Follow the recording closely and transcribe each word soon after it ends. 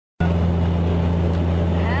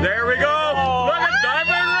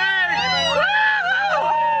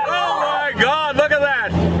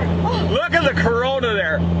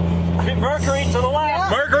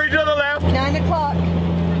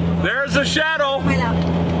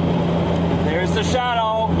a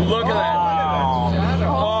shadow. Look at that.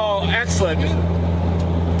 Oh, excellent.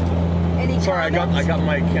 Sorry, I got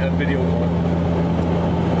my video going.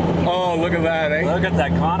 Oh, look at that, eh? Look at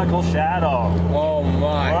that conical shadow. Oh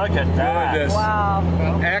my. Look at that. Goodness. Wow.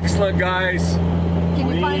 Excellent, guys. Can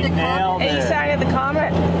you find the comet? Any sign of the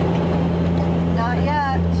comet? Not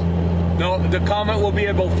yet. No, the comet will be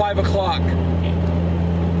about 5 o'clock.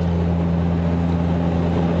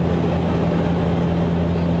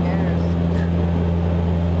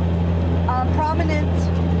 Prominent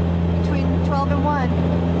between 12 and 1.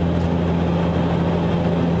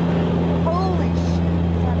 Holy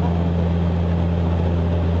shit.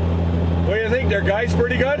 What do you think there, guys?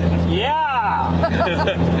 Pretty good? Yeah.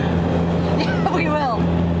 Yeah, we will.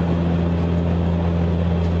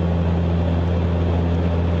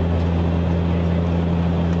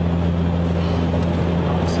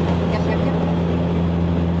 Yep, yep, yep.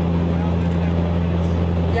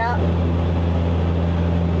 Yeah.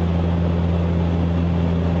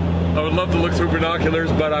 I would love to look through binoculars,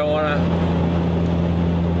 but I want to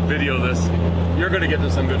video this. You're going to get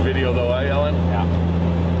some good video, though, eh, Ellen? Yeah.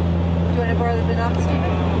 Do you want to borrow the binoculars,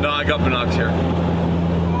 Stephen? No, I got binocs here.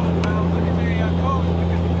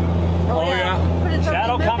 Oh, yeah. But it's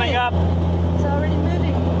Shadow already coming moving. up.